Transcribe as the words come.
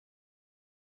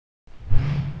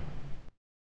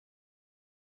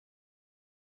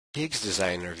DX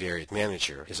Designer Variant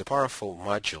Manager is a powerful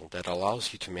module that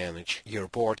allows you to manage your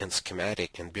board and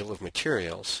schematic and bill of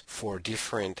materials for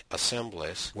different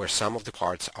assemblies where some of the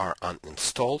parts are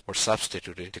uninstalled or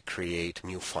substituted to create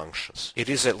new functions. It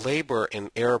is a labor and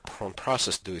error-prone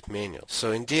process to do it manually.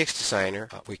 So in DX Designer,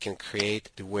 we can create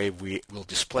the way we will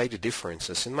display the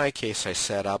differences. In my case, I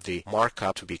set up the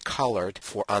markup to be colored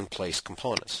for unplaced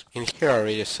components. In here, I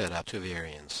already set up two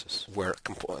variances where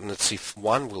let's see if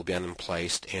one will be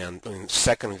unplaced, and in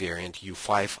second variant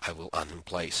U5 I will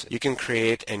unplace it. You can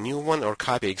create a new one or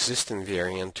copy existing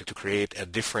variant to create a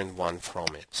different one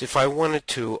from it. So if I wanted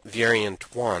to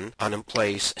variant 1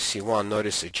 unplace C1,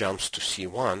 notice it jumps to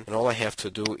C1, and all I have to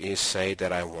do is say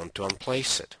that I want to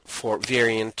unplace it. For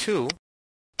variant 2,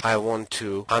 I want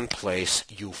to unplace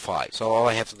U5. So all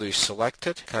I have to do is select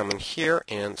it, come in here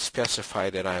and specify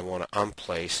that I want to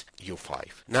unplace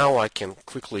U5. Now I can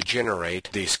quickly generate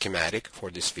the schematic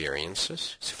for these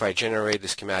variances. So if I generate the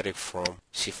schematic from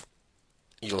C5,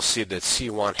 you'll see that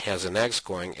C1 has an X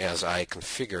going as I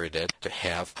configured it to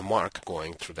have a mark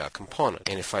going through that component.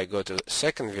 And if I go to the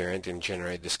second variant and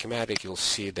generate the schematic, you'll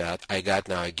see that I got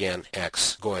now again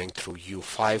X going through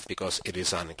U5 because it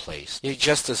is unplaced. You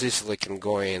just as easily can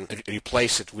go in and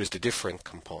replace it with the different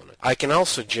component. I can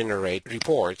also generate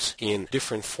reports in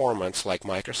different formats like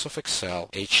Microsoft Excel,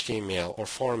 HTML, or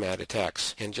formatted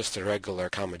text, and just a regular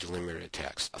comma delimited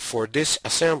text. For this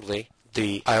assembly,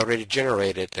 I already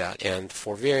generated that, and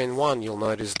for variant 1 you'll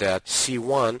notice that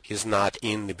C1 is not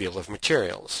in the bill of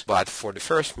materials, but for the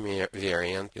first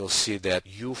variant you'll see that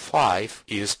U5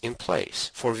 is in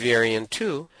place. For variant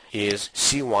 2 is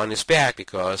C1 is back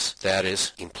because that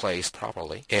is in place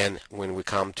properly, and when we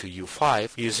come to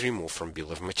U5 it is removed from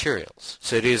bill of materials.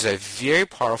 So it is a very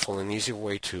powerful and easy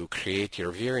way to create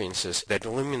your variances that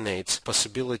eliminates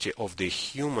possibility of the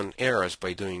human errors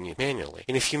by doing it manually.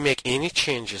 And if you make any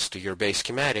changes to your base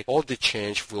schematic, all the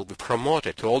change will be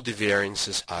promoted to all the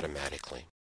variances automatically.